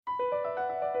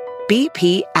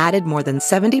BP added more than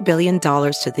 $70 billion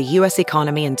to the U.S.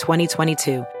 economy in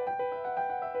 2022.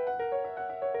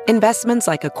 Investments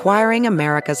like acquiring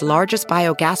America's largest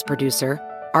biogas producer,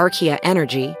 Archaea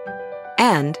Energy,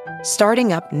 and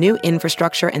starting up new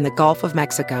infrastructure in the Gulf of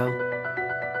Mexico.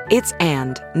 It's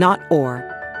and, not or.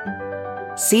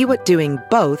 See what doing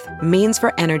both means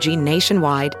for energy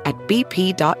nationwide at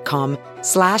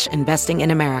bp.com/investing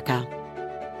in America.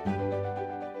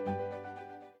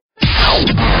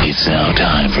 It's now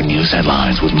time for news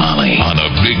headlines with Molly on the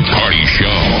Big Party Show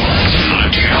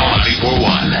on Channel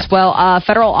 941. Well,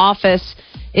 federal office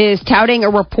is touting a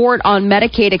report on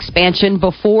Medicaid expansion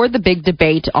before the big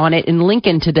debate on it in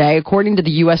Lincoln today. According to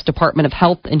the U.S. Department of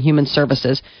Health and Human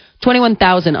Services,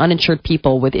 21,000 uninsured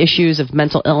people with issues of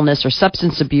mental illness or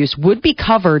substance abuse would be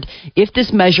covered if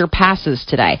this measure passes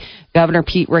today. Governor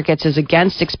Pete Ricketts is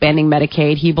against expanding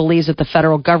Medicaid. He believes that the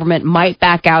federal government might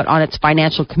back out on its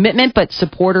financial commitment, but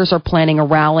supporters are planning a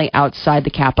rally outside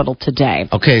the Capitol today.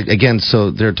 Okay, again,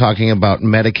 so they're talking about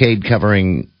Medicaid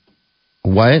covering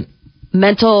what?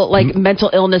 Mental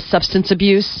illness, substance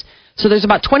abuse. So there's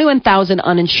about 21,000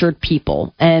 uninsured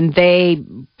people, and they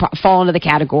fall into the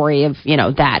category of,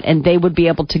 that. And they would be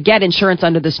able to get insurance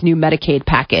under this new Medicaid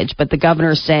package. But the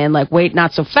governor is saying, wait,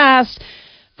 not so fast.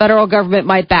 Federal government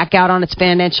might back out on its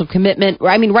financial commitment.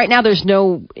 I mean, right now there's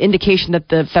no indication that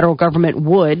the federal government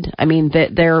would. I mean,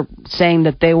 they're saying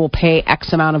that they will pay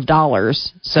X amount of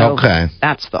dollars. So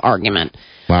That's the argument.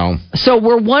 Wow. So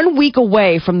we're 1 week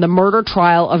away from the murder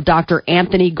trial of Dr.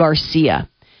 Anthony Garcia.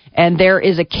 And there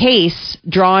is a case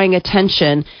drawing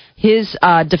attention. His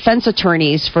defense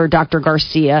attorneys for Dr.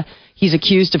 Garcia, he's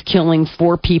accused of killing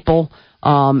 4 people,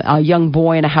 a young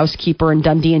boy and a housekeeper in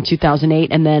Dundee in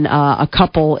 2008, and then a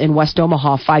couple in West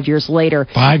Omaha 5 years later.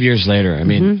 5 years later. I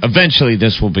mean, eventually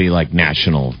this will be like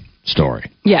national story.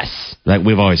 Yes. Like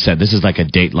we've always said, this is like a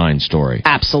Dateline story.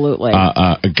 Absolutely.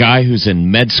 A guy who's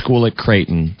in med school at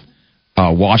Creighton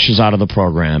washes out of the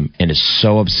program and is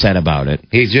so upset about it.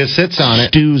 He just sits on it.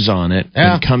 Stews on it.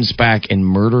 And comes back and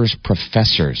murders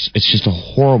professors. It's just a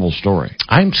horrible story.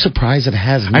 I'm surprised it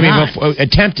has not. I mean,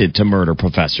 attempted to murder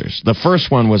professors. The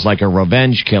first one was like a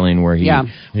revenge killing where he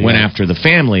went after the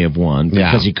family of one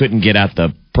because he couldn't get at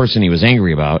the person he was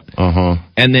angry about.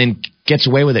 And then gets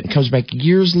away with it and comes back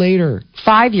years later.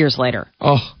 5 years later.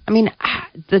 Oh. I mean,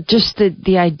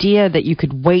 the idea that you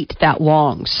could wait that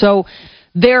long. So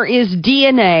there is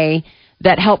DNA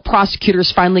that helped prosecutors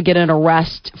finally get an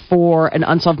arrest for an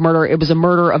unsolved murder. It was a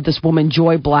murder of this woman,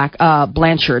 Joy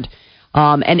Blanchard.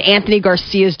 And Anthony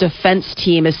Garcia's defense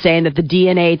team is saying that the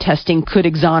DNA testing could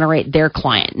exonerate their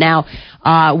client. Now,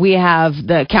 we have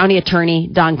the county attorney,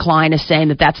 Don Klein, is saying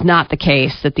that that's not the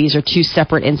case, that these are 2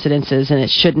 separate incidences, and it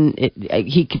shouldn't.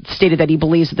 He stated that he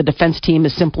believes that the defense team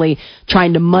is simply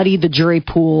trying to muddy the jury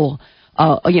pool,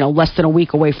 less than a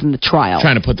week away from the trial.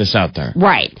 Trying to put this out there.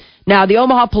 Right. Now, the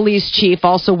Omaha police chief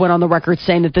also went on the record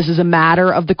saying that this is a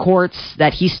matter of the courts,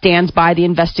 that he stands by the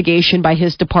investigation by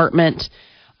his department.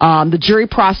 The jury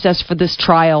process for this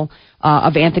trial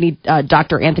of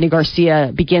Dr. Anthony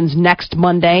Garcia begins next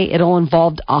Monday. It'll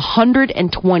involve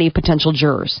 120 potential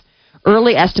jurors.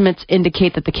 Early estimates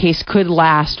indicate that the case could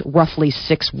last roughly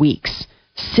 6 weeks.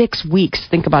 6 weeks.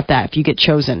 Think about that if you get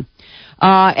chosen.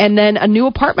 And then a new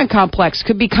apartment complex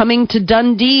could be coming to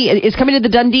Dundee. It's coming to the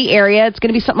Dundee area. It's going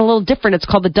to be something a little different. It's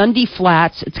called the Dundee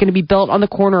Flats. It's going to be built on the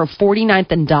corner of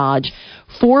 49th and Dodge.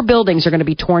 4 buildings are going to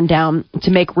be torn down to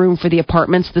make room for the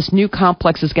apartments. This new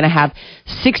complex is going to have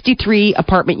 63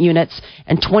 apartment units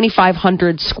and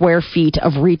 2,500 square feet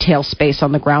of retail space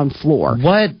on the ground floor.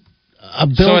 What? A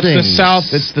building. So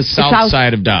it's the south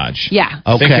side of Dodge. Yeah.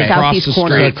 Okay. Think across the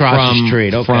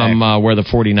street from where the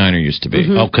 49er used to be.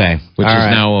 Okay. Which is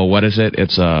now, what is it?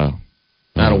 It's not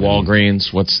a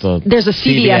Walgreens. There's a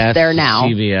CVS there now.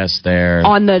 CVS there.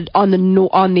 On the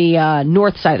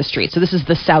north side of the street. So this is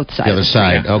the south side. The other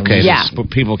side. Okay. Yeah. But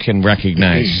people can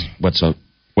recognize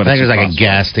I think there's like a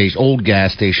gas station, old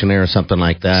gas station there or something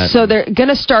like that. So they're going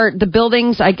to start the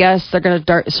buildings. I guess they're going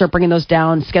to start bringing those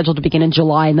down. Scheduled to begin in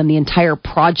July, and then the entire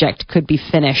project could be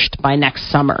finished by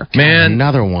next summer. Man,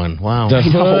 another one. Wow. The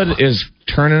hood is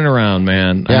turning around,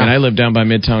 man. Yeah. I mean, I live down by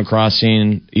Midtown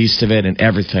Crossing, east of it, and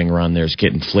everything around there is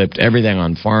getting flipped. Everything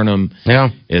on Farnham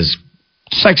is.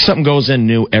 It's like something goes in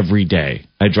new every day.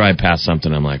 I drive past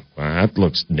something, I'm like, wow, that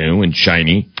looks new and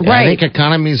shiny. Right. I think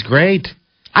economy's great.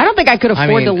 I don't think I could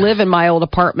afford to live in my old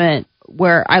apartment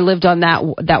where I lived on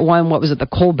that one, what was it, the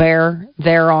Colbert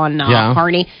there on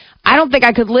Harney. I don't think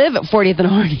I could live at 40th and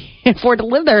Harney and afford to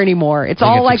live there anymore. It's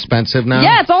all like expensive now.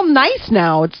 Yeah, it's all nice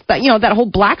now. It's that that whole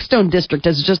Blackstone district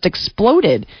has just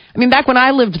exploded. I mean, back when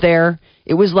I lived there,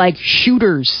 it was like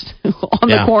shooters on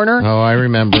the corner. Oh, I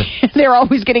remember. They were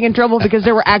always getting in trouble because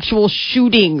there were actual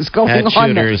shootings going on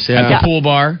shooters, there. At the pool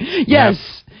bar. Yes.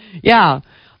 Yep. Yeah.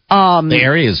 The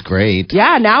area is great.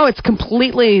 Yeah, now it's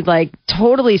completely, like,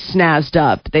 totally snazzed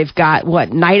up. They've got,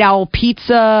 Night Owl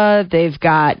Pizza. They've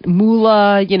got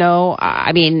Moolah,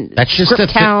 I mean, that's just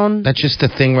Town. That's just the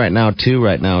thing right now, too,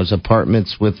 is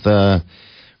apartments with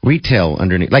retail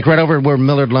underneath. Like right over where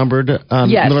Millard Lumber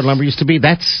used to be.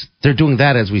 They're doing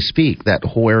that as we speak. That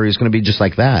whole area is going to be just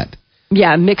like that.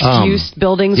 Yeah, mixed-use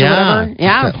buildings or whatever.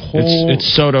 Yeah.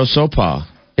 It's Soto Sopa.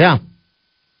 Yeah.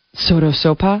 Soto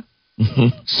Sopa?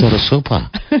 Soto Sopa.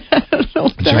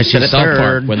 I said South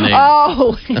Park when they...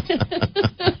 Oh!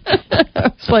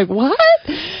 It's like, what?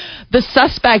 The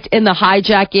suspect in the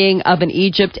hijacking of an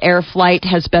Egypt Air flight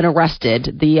has been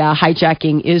arrested. The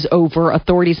hijacking is over.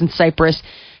 Authorities in Cyprus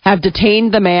have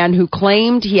detained the man who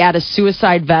claimed he had a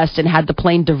suicide vest and had the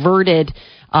plane diverted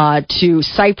to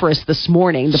Cyprus this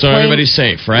morning. Everybody's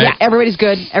safe, right? Yeah, everybody's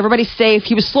good. Everybody's safe.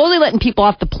 He was slowly letting people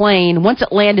off the plane. Once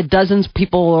it landed, dozens of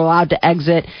people were allowed to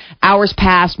exit. Hours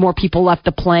passed, more people left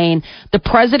the plane. The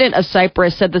president of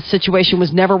Cyprus said the situation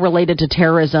was never related to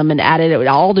terrorism and added it had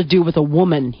all to do with a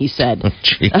woman, he said.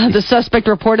 The suspect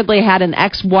reportedly had an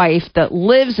ex-wife that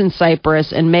lives in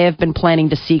Cyprus and may have been planning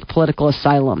to seek political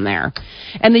asylum there.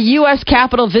 And the U.S.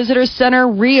 Capitol Visitors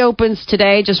Center reopens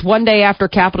today, just one day after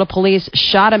Capitol Police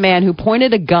shot a man who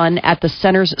pointed a gun at the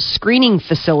center's screening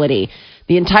facility.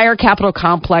 The entire Capitol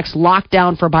complex locked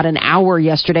down for about an hour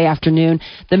yesterday afternoon.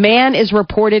 The man is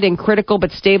reported in critical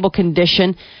but stable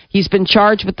condition. He's been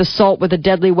charged with assault with a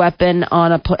deadly weapon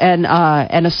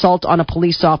and assault on a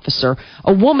police officer.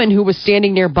 A woman who was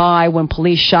standing nearby when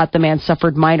police shot the man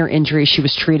suffered minor injuries. She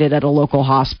was treated at a local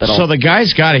hospital. So the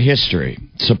guy's got a history.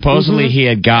 Supposedly he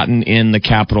had gotten in the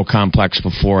Capitol complex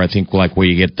before, I think, like where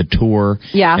you get the tour,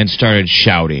 and started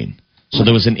shouting. So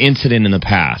there was an incident in the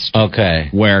past. Okay.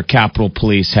 Where Capitol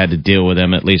Police had to deal with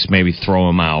him, at least maybe throw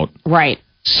him out. Right.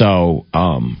 So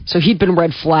he'd been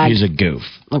red flagged. He's a goof.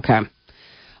 Okay.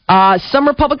 Some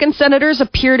Republican senators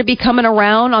appear to be coming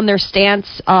around on their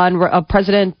stance on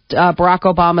President Barack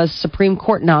Obama's Supreme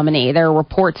Court nominee. There are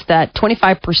reports that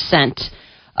 25%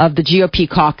 of the GOP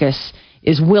caucus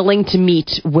is willing to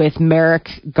meet with Merrick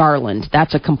Garland.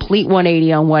 That's a complete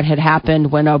 180 on what had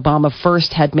happened when Obama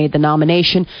first had made the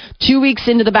nomination. 2 weeks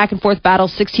into the back-and-forth battle,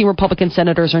 16 Republican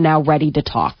senators are now ready to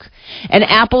talk. And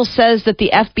Apple says that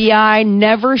the FBI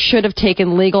never should have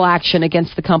taken legal action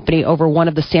against the company over one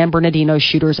of the San Bernardino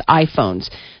shooter's iPhones.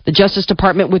 The Justice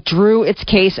Department withdrew its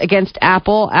case against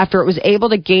Apple after it was able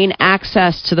to gain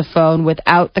access to the phone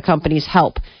without the company's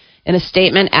help. In a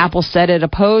statement, Apple said it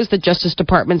opposed the Justice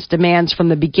Department's demands from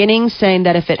the beginning, saying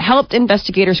that if it helped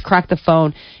investigators crack the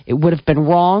phone, it would have been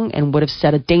wrong and would have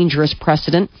set a dangerous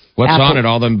precedent. What's on it?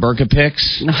 All them Burka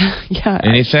pics? Yeah.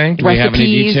 Anything? Do we have any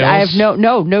details? I have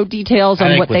no details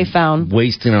on what they found.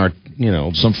 Wasting our,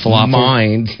 some falafel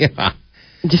mind. Yeah.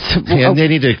 They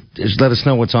need to just let us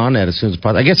know what's on that as soon as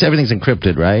possible. I guess everything's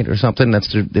encrypted, right, or something.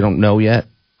 They don't know yet.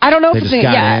 I don't know if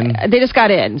they just got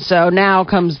in. So now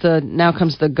comes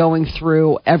the going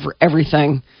through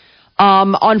everything.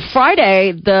 On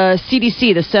Friday, the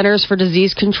CDC, the Centers for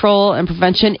Disease Control and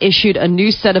Prevention, issued a new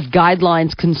set of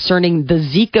guidelines concerning the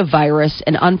Zika virus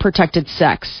and unprotected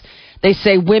sex. They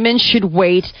say women should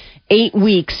wait 8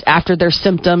 weeks after their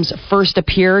symptoms first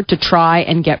appear to try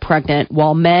and get pregnant,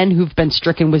 while men who've been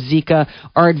stricken with Zika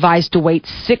are advised to wait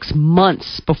 6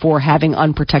 months before having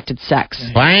unprotected sex.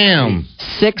 Bam!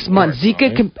 6 months.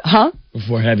 Zika,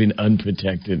 before having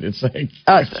unprotected. It's like...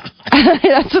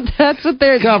 that's what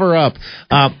they're... Cover up.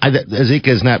 Zika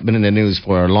has not been in the news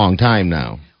for a long time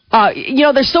now.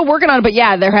 They're still working on it, but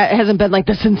there hasn't been like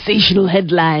the sensational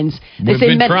headlines. We've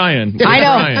been trying.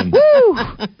 I know. Woo!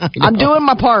 I'm doing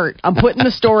my part. I'm putting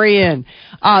the story in.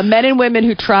 Men and women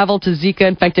who travel to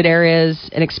Zika-infected areas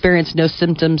and experience no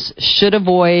symptoms should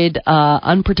avoid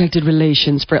unprotected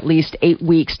relations for at least 8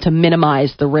 weeks to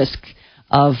minimize the risk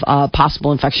of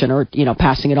possible infection or,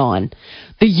 passing it on.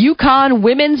 The UConn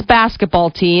women's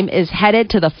basketball team is headed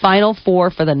to the Final Four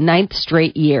for the 9th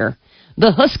straight year.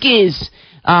 The Huskies...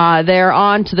 they're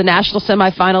on to the national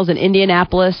semifinals in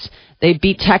Indianapolis. They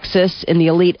beat Texas in the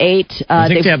Elite Eight. I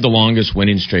think they have the longest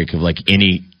winning streak of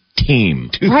any team.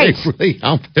 Right.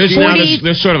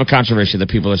 There's sort of a controversy that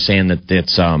people are saying that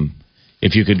it's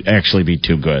if you could actually be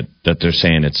too good, that they're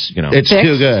saying it's it's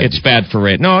too good. It's bad for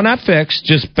ratings. No, not fixed,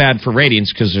 just bad for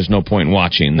ratings because there's no point in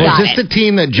watching. Is this the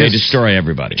team that they destroy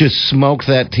everybody? Just smoked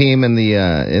that team in the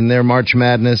in their March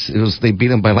Madness. They beat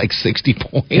them by 60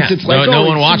 points. Yeah. It's no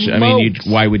one watched it. I mean,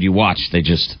 why would you watch? They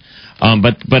just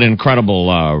But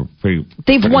incredible.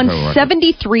 They've won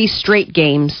 73 straight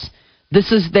games.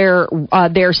 This is they're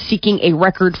seeking a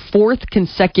record 4th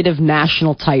consecutive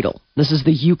national title. This is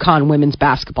the UConn women's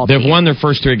basketball team. They've won their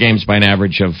first 3 games by an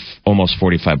average of almost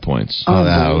 45 points.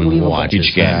 Unbelievable.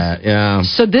 Each game. Yeah.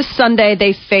 So this Sunday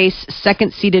they face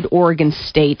second-seeded Oregon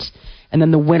State, and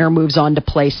then the winner moves on to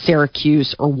play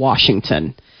Syracuse or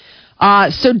Washington.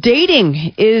 So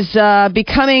dating is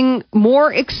becoming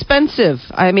more expensive.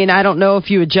 I mean, I don't know if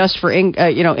you adjust for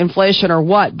inflation or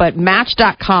what, but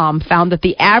Match.com found that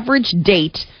the average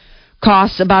date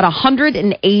costs about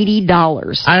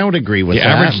 $180. I don't agree with that. The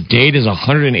average date is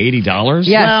 $180?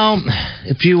 Yes. Well,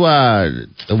 if you, I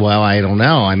don't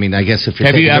know. I mean, I guess if you're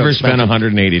Have you ever spent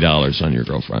 $180 on your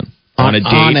girlfriend? On a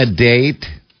date? On a date?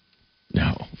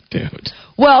 No, dude.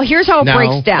 Well, here's how it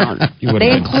breaks down. You would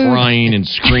have been crying and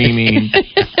screaming.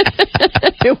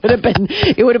 It would have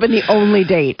been the only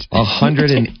date.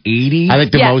 180? I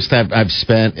think the most I've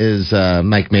spent is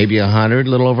like maybe $100, a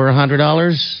little over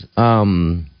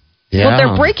 $100. Yeah. Well,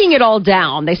 they're breaking it all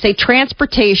down. They say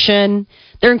transportation.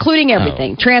 They're including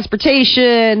everything.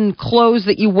 Transportation, clothes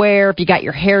that you wear, if you got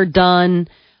your hair done.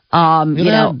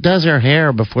 Does her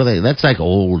hair before that's like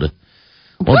old.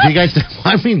 Well, do you guys,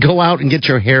 go out and get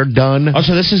your hair done? Oh,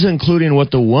 so this is including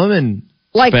what the woman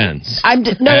spends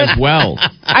as well.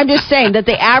 I'm just saying that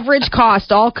the average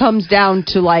cost all comes down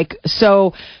to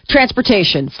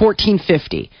transportation,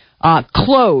 $14.50.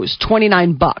 Clothes,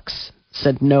 $29.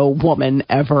 Said no woman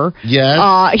ever.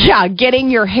 Yes. Getting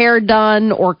your hair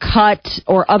done or cut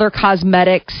or other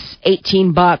cosmetics,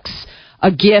 $18. A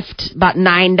gift, about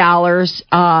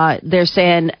 $9. They're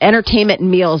saying entertainment and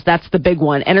meals, that's the big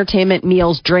one. Entertainment,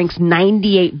 meals, drinks,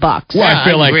 $98. Well, I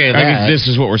feel like this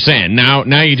is what we're saying. Now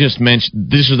you just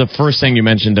mentioned, this is the first thing you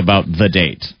mentioned about the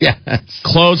date. Yes.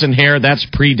 Clothes and hair, that's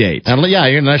pre-date.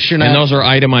 Unless you're not. And those are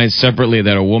itemized separately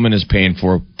that a woman is paying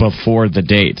for before the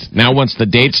date. Now, once the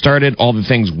date started, all the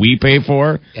things we pay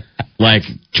for, like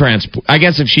transport. I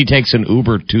guess if she takes an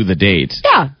Uber to the date.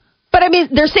 Yeah. But, I mean,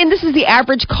 they're saying this is the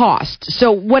average cost.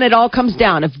 So when it all comes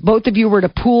down, if both of you were to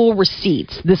pool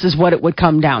receipts, this is what it would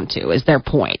come down to, is their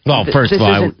point. Well, first of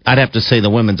all, I'd have to say the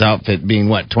women's outfit being,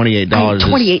 $28?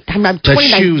 $28.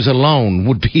 The shoes alone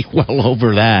would be well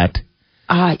over that.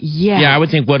 Yeah, I would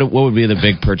think what would be the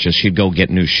big purchase? She'd go get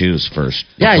new shoes first.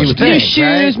 Yeah, you would think, new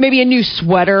shoes, right? Maybe a new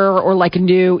sweater or like a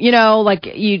new,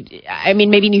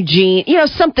 maybe new jeans,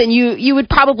 something. You would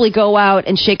probably go out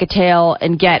and shake a tail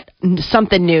and get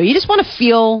something new. You just want to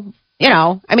feel,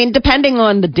 depending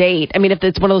on the date. I mean, if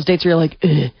it's one of those dates where you're like,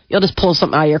 ugh, you'll just pull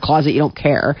something out of your closet, you don't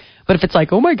care. But if it's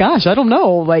like, oh my gosh, I don't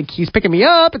know, like he's picking me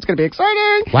up, it's going to be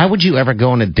exciting. Why would you ever go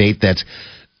on a date that's,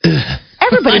 ugh?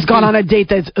 Everybody's gone on a date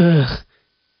that's, ugh.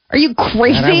 Are you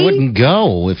crazy? And I wouldn't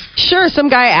go if. Sure, some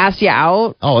guy asks you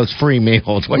out. Oh, it's free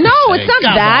meals. No, it's not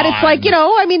that. It's like,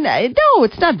 no,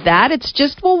 it's not that. It's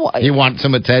just, you want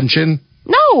some attention?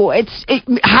 No,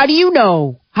 how do you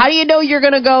know? How do you know you're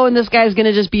going to go and this guy's going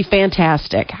to just be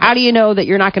fantastic? How do you know that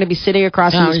you're not going to be sitting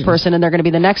across from this person and they're going to be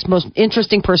the next most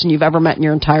interesting person you've ever met in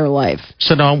your entire life?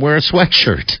 So don't wear a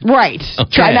sweatshirt. Right.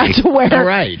 Okay. Try not to wear. All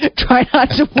right. Try not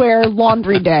to wear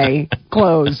laundry day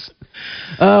clothes.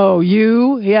 Oh,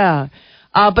 yeah.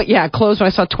 But yeah, clothes, when I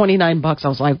saw $29, I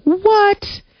was like, what?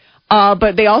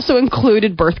 But they also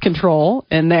included birth control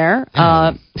in there.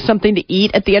 Something to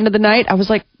eat at the end of the night. I was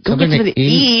like, go get something to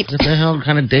eat. What the hell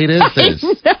kind of date is this?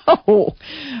 No.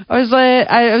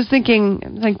 I was thinking,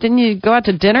 didn't you go out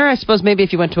to dinner? I suppose maybe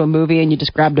if you went to a movie and you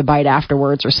just grabbed a bite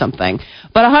afterwards or something.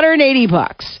 But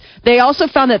 $180. They also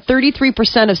found that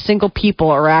 33% of single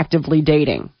people are actively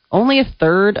dating. Only a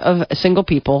third of single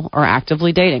people are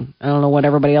actively dating. I don't know what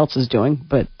everybody else is doing,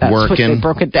 but that's what they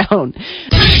broke it down.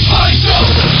 They're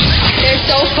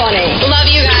so funny. Love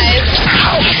you guys.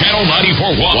 Channel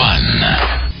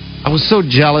 94.1. I was so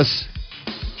jealous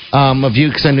of you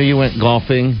because I knew you went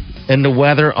golfing. And the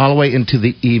weather all the way into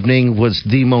the evening was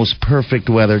the most perfect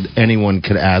weather anyone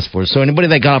could ask for. So anybody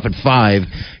that got off at 5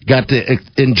 got to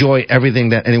enjoy everything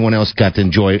that anyone else got to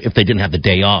enjoy if they didn't have the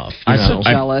day off. I'm so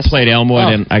jealous. I played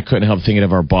Elmwood, and I couldn't help thinking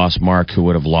of our boss, Mark, who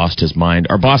would have lost his mind.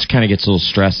 Our boss kind of gets a little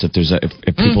stressed if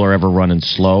if people are ever running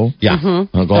slow on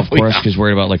a golf course. He's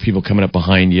worried about people coming up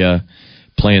behind you,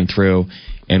 playing through.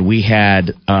 And we had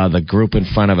the group in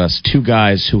front of us, 2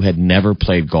 guys who had never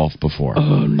played golf before.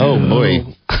 Oh, no. Oh,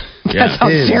 boy. That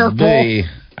sounds terrible.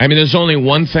 I mean, there's only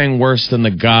one thing worse than the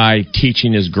guy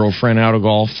teaching his girlfriend how to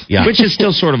golf, which is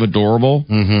still sort of adorable.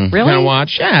 Really? Kind of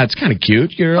watch. Yeah, it's kind of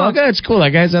cute. You're like, oh, it's cool.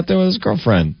 That guy's out there with his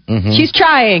girlfriend. She's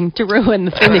trying to ruin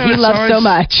the thing that he loves so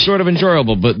much. Sort of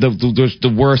enjoyable, but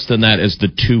the worse than that is the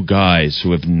two guys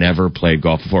who have never played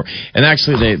golf before. And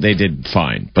actually, they did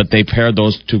fine, but they paired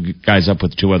those two guys up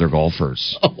with two other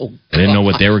golfers. Oh, they didn't know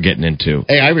what they were getting into.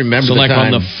 Hey, I remember. So, like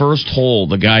time. on the first hole,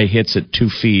 the guy hits it 2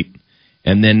 feet.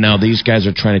 And then now these guys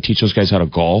are trying to teach those guys how to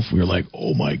golf. We were like,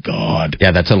 oh, my God.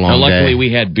 Yeah, that's a long day. Luckily,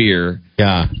 we had beer.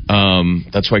 Yeah.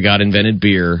 That's why God invented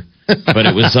beer. But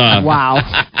it was... wow.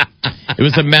 It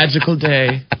was a magical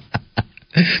day.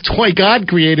 It's why God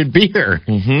created beer.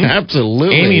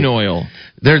 Absolutely. Amine oil.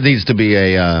 There needs to be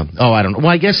a... I don't know. Well,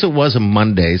 I guess it was a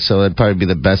Monday, so it'd probably be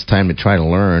the best time to try to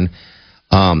learn.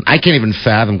 I can't even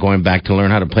fathom going back to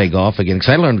learn how to play golf again,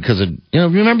 because I learned because of,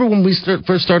 remember when we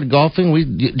first started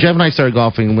golfing? Jeff and I started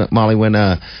golfing, Molly, when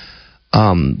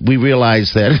we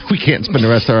realized that we can't spend the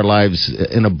rest of our lives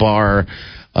in a bar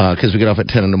because we get off at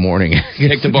 10 in the morning.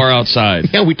 Take the bar outside.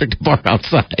 Yeah, we took the bar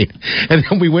outside. And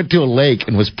then we went to a lake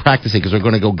and was practicing because we were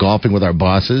going to go golfing with our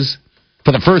bosses.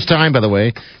 For the first time, by the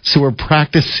way. So we're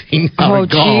practicing how to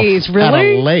golf at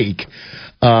a lake.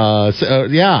 Yeah.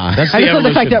 That's I just love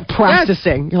the fact that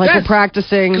practicing. You're like, we're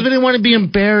practicing. Because we didn't want to be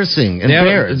embarrassing.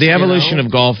 The evolution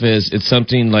of golf is, it's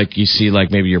something like you see like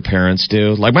maybe your parents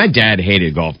do. Like my dad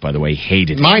hated golf, by the way.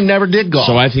 Hated it. Mine never did golf.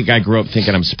 So I think I grew up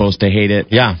thinking I'm supposed to hate it.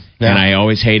 Yeah. And I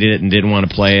always hated it and didn't want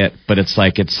to play it. But it's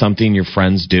like it's something your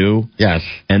friends do. Yes.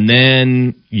 And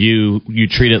then you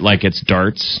treat it like it's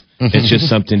darts. It's just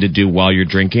something to do while you're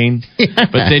drinking. Yes.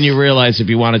 But then you realize if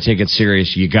you want to take it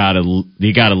serious, you gotta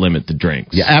limit the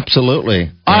drinks. Yeah,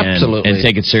 absolutely. Absolutely. And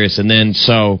take it serious. And then,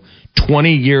 so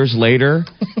 20 years later,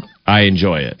 I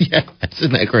enjoy it. Yeah,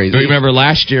 isn't that crazy? Remember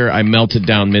last year, I melted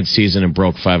down mid-season and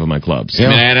broke 5 of my clubs. Yeah. I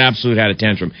mean, I had a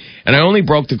tantrum. And I only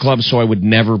broke the clubs so I would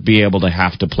never be able to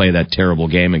have to play that terrible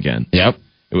game again. Yep.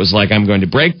 It was like, I'm going to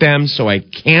break them so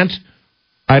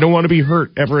I don't want to be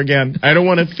hurt ever again. I don't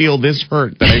want to feel this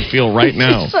hurt that I feel right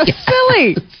now. So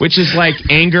silly. Which is like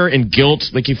anger and guilt.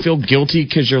 Like you feel guilty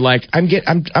because you're like,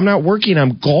 I'm not working.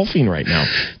 I'm golfing right now.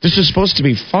 This is supposed to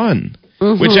be fun.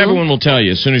 Which everyone will tell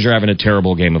you as soon as you're having a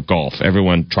terrible game of golf.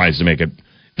 Everyone tries to make it.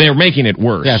 They're making it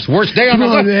worse. Yes, worst day on the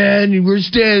golf. Man, we're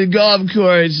staying at the golf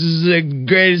course. This is the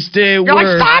greatest day at work.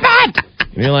 You're like, stop it!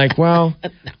 And you're like, well,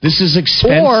 this is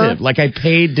expensive. Like, I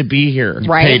paid to be here.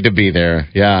 Right. Paid to be there.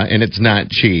 Yeah, and it's not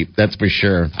cheap. That's for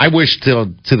sure. I wish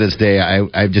till to this day,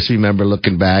 I just remember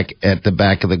looking back at the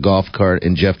back of the golf cart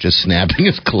and Jeff just snapping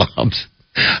his clubs.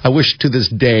 I wish to this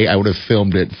day I would have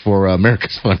filmed it for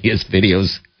America's Funniest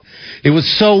Videos. It was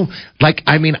so,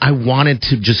 I wanted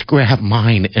to just grab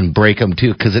mine and break them,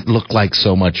 too, because it looked like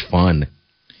so much fun.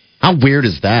 How weird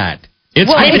is that? It's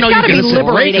got to be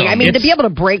liberating. I mean, to be able to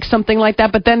break something like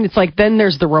that, but then it's like, then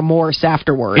there's the remorse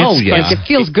afterwards. Oh, yeah. Like, it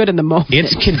feels good in the moment.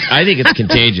 I think it's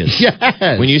contagious.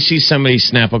 Yes. When you see somebody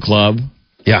snap a club.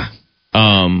 Yeah.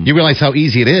 You realize how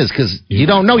easy it is because you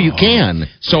don't know you can.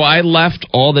 So I left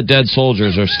all the dead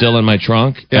soldiers are still in my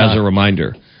trunk as a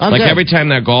reminder. Okay. Every time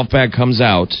that golf bag comes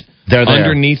out, they're there.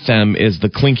 Underneath them is the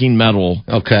clinking metal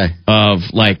of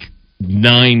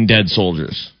 9 dead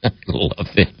soldiers. I love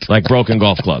it. Like broken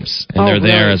golf clubs. And they're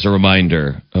there as a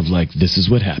reminder of this is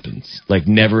what happens.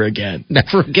 Never again.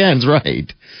 Never again's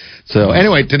right. So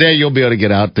anyway, today you'll be able to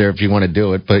get out there if you want to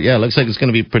do it. But yeah, it looks like it's going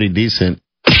to be pretty decent.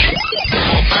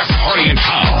 Best party in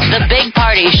town. The Big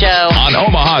Party Show. On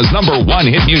Omaha's #1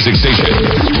 hit music station.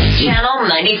 Channel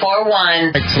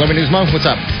 94.1. Celebrity News Month, what's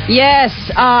up? Yes.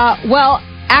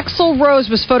 Axl Rose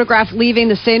was photographed leaving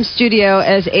the same studio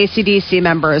as AC/DC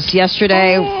members.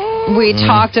 Yesterday, we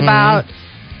talked about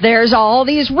there's all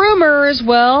these rumors.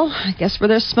 Well, I guess where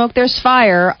there's smoke, there's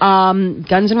fire.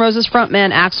 Guns N' Roses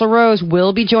frontman Axl Rose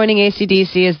will be joining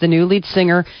AC/DC as the new lead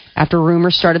singer after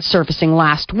rumors started surfacing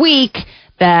last week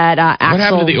that Axl... What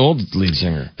happened to the old lead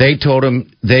singer? They told him,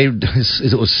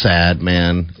 it was sad,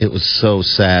 man. It was so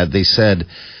sad. They said,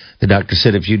 the doctor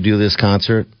said, if you do this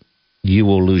concert, you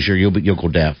will lose you'll go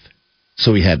deaf.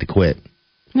 So he had to quit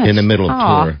in the middle of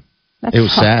tour. It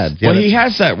was sad. Yeah, well, he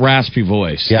has that raspy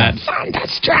voice. Yeah. That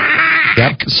Thunderstruck.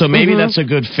 Yep. So maybe that's a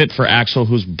good fit for Axl,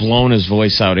 who's blown his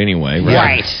voice out anyway.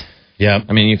 Right. Yeah.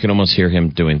 I mean, you can almost hear him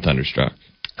doing Thunderstruck.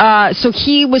 So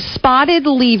he was spotted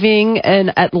leaving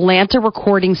an Atlanta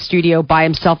recording studio by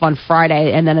himself on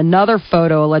Friday, and then another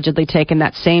photo allegedly taken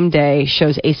that same day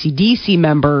shows AC/DC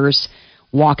members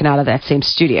walking out of that same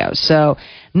studio. So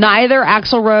neither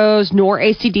Axl Rose nor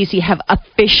AC/DC have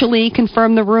officially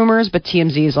confirmed the rumors, but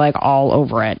TMZ is all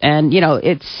over it. And,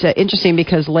 it's interesting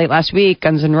because late last week,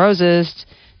 Guns N' Roses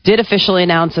did officially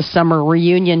announce a summer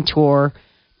reunion tour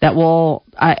that will,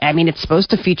 I mean, it's supposed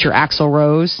to feature Axl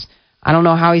Rose. I don't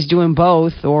know how he's doing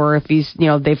both, or if he's,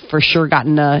 they've for sure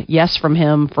gotten a yes from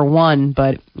him for one,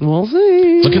 but we'll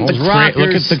see. Look at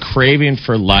the craving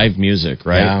for live music,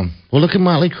 right? Yeah. Well, look at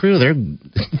Motley Crue.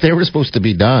 They were supposed to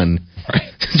be done.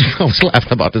 I was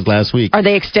laughing about this last week. Are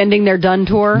they extending their Done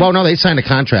tour? Well, no, they signed a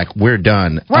contract. We're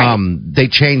done. Right. They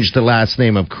changed the last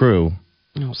name of Crue.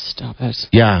 Oh, stop it.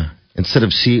 Yeah. Instead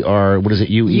of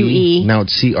UE? Now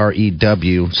it's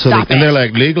CREW. And they're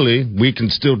like, legally, we can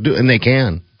still do it, and they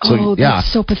can. So,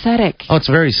 that's so pathetic. Oh, it's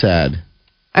very sad.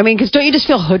 I mean, because don't you just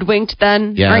feel hoodwinked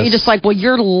then? Yes. Aren't you just like, well,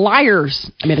 you're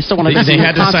liars? I mean, I still want to. They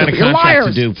had to sign a contract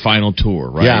to do final tour,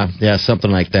 right? Yeah,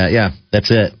 something like that. Yeah, that's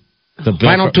it. The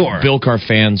final tour. Bill Carr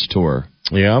Fans Tour.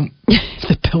 Yeah.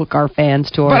 The Bill Carr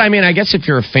Fans Tour. But I mean, I guess if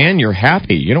you're a fan, you're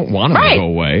happy. You don't want them to go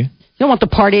away. You don't want the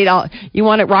party you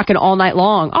want it rocking all night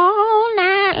long. All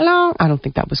night long. I don't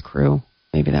think that was Crue.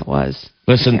 Maybe that was.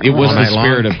 Listen, it was the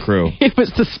spirit of Crue. It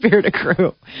was the spirit of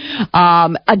Crue.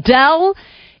 Adele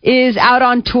is out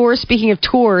on tour. Speaking of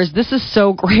tours, this is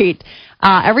so great.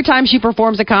 Every time she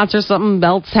performs a concert, something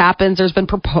else happens. There's been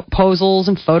proposals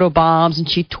and photo bombs, and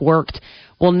she twerked.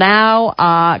 Well,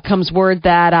 now comes word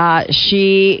that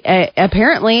she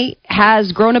apparently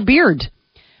has grown a beard.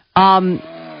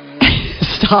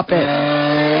 Stop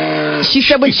it. She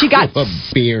said when she got a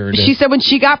beard. She said when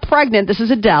she got pregnant, this is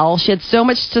Adele, she had so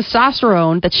much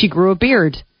testosterone that she grew a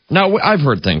beard. No, I've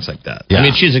heard things like that. Yeah. I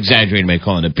mean, she's exaggerating by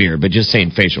calling it beard, but just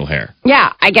saying facial hair.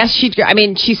 Yeah, I guess she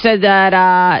said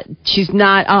that she's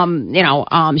not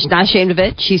she's not ashamed of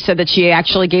it. She said that she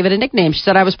actually gave it a nickname. She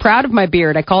said, I was proud of my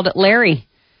beard. I called it Larry.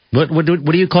 What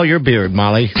do you call your beard,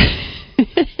 Molly?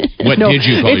 What did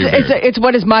you call your beard? It's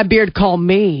what does my beard call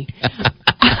me?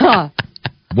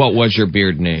 What was your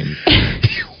beard name?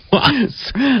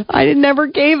 I never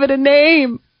gave it a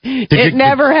name. It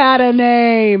never had a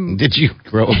name. Did you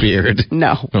grow a beard?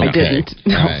 No, okay. I didn't.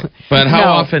 No. Right. But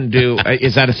how often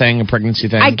is that a thing, a pregnancy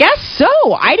thing? I guess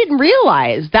so. I didn't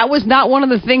realize. That was not one of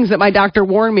the things that my doctor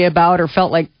warned me about or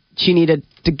felt like she needed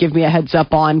to give me a heads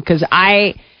up on, because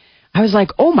I was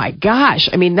like, oh my gosh.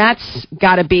 I mean, that's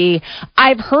got to be.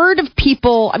 I've heard of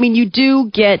people. I mean, you do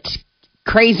get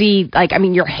crazy. Like, I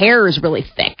mean, your hair is really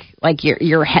thick. Like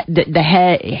your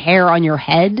hair on your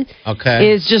head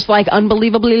is just like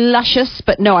unbelievably luscious.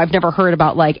 But no, I've never heard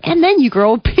about and then you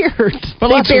grow a beard. But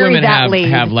lots of women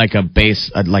have like a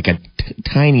base, like a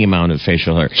tiny amount of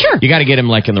facial hair. Sure. You got to get them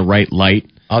like in the right light.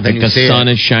 Oh, then like the sun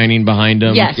is shining behind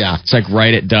them. Yes. Yeah. It's like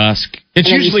right at dusk. It's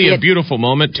usually a beautiful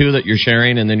moment too that you're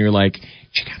sharing, and then you're like,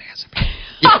 she kind of has a beard.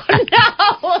 Oh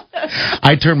no!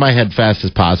 I turn my head fast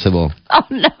as possible. Oh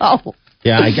no!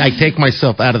 Yeah, I take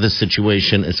myself out of this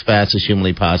situation as fast as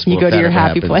humanly possible. You go to your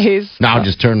happy place? No, I'll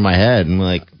just turn my head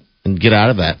and get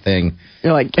out of that thing.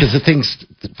 You're like, because the thing's,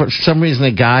 for some reason,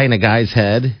 a guy in a guy's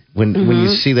head, when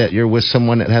you see that you're with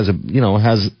someone that has a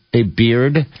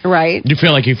beard. Right. You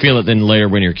feel it then later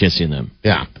when you're kissing them.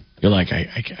 Yeah. You're like, I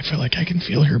feel like I can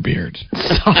feel her beard.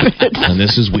 Stop it. And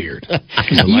this is weird.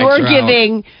 You're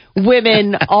giving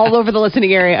women all over the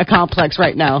listening area a complex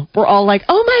right now. We're all like,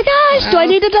 oh my gosh, do I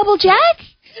need to double check?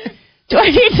 Do I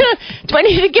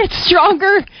need to get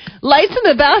stronger lights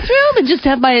in the bathroom and just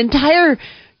have my entire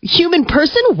human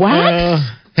person waxed?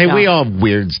 Hey, we all have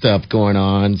weird stuff going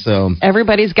on, so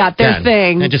everybody's got their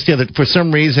thing. And just for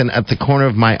some reason, at the corner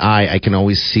of my eye, I can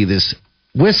always see this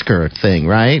whisker thing,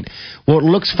 right? Well, it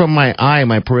looks from my eye,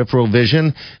 my peripheral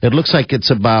vision, it looks like it's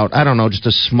about, I don't know, just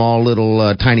a small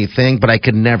little tiny thing, but I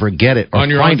could never get it or on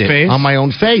your find own it face? On my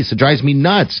own face. It drives me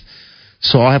nuts.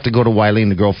 So I'll have to go to Wiley,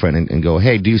 the girlfriend, and go,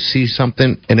 hey, do you see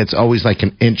something? And it's always like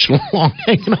an inch long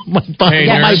hanging off my butt. Hey,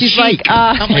 nurse. She's like,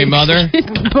 hey, mother.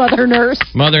 Mother nurse.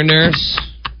 Mother nurse.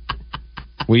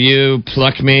 Will you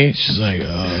pluck me? She's like,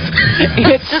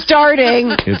 it's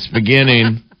starting. It's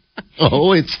beginning.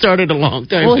 Oh, it started a long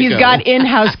time ago. Well, he's got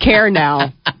in-house care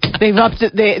now. They've upped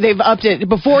it. They've upped it.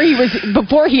 Before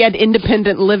he had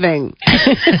independent living.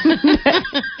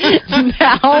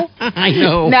 Now I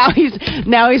know.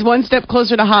 Now he's one step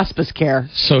closer to hospice care.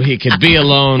 So he could be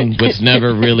alone with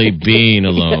never really being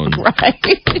alone. Right.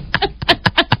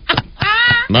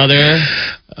 Mother,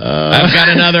 I've got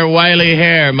another wily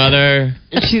hair, Mother.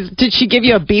 Did she give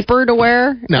you a beeper to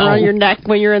wear around your neck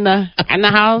when you're in the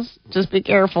house? Just be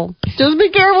careful. Just be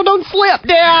careful. Don't slip,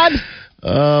 Dad.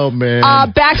 Oh, man.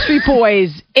 Backstreet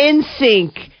Boys,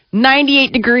 NSYNC,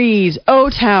 98 Degrees,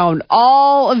 O-Town,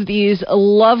 all of these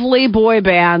lovely boy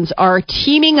bands are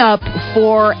teaming up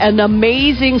for an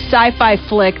amazing sci-fi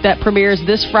flick that premieres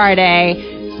this Friday,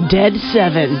 Dead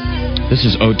 7. This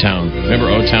is O-Town. Remember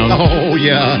O-Town? Oh,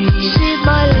 yeah.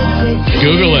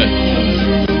 Google it.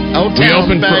 O-Town, we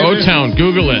opened for baby. O-Town.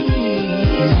 Google it.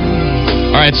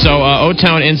 All right, so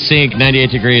O-Town, NSYNC, 98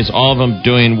 Degrees, all of them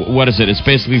doing, what is it? It's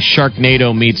basically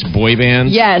Sharknado meets boy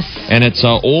bands. Yes. And it's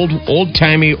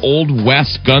old-timey, Old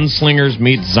West gunslingers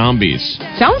meet zombies.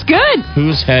 Sounds good.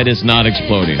 Whose head is not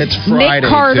exploding? It's Friday, Nick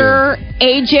Carter,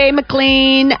 AJ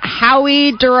McLean,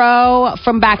 Howie Duro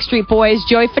from Backstreet Boys,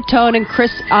 Joey Fatone and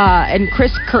Chris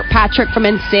Kirkpatrick from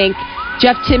NSYNC,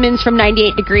 Jeff Timmons from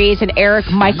 98 Degrees, and Eric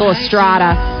Michael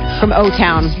Estrada from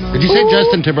O-Town. Did you say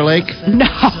Justin Timberlake? No,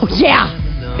 yeah.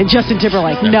 And Justin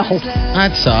Timberlake, no.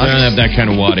 That sucks. They don't have that kind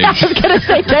of wattage. I was going to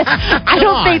say that. I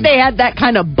don't think they had that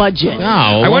kind of budget.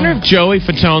 No. I wonder if Joey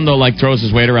Fatone, though, like throws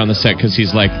his weight around the set because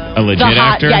he's like a legit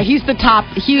actor. Yeah, he's the top.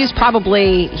 He's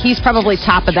probably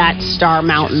top of that star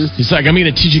mountain. He's like, I'm going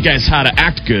to teach you guys how to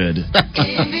act good.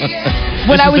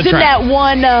 When I was in that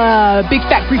one Big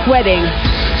Fat Greek Wedding.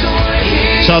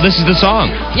 So this is the song.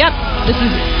 Yep, this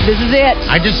is it.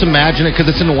 I just imagine it because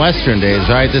it's in the Western days,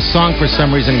 right? This song, for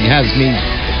some reason, has me,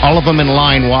 all of them in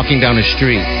line walking down a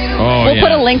street. Oh, we'll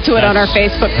put a link to it on our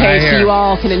Facebook page so you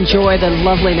all can enjoy the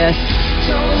loveliness.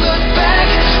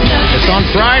 It's on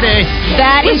Friday.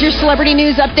 That is your celebrity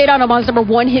news update on Oman's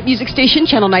 #1 hit music station,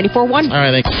 Channel 94.1. All right,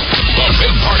 thanks. The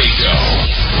Big Party Show.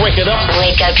 Wake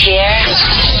up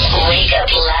here.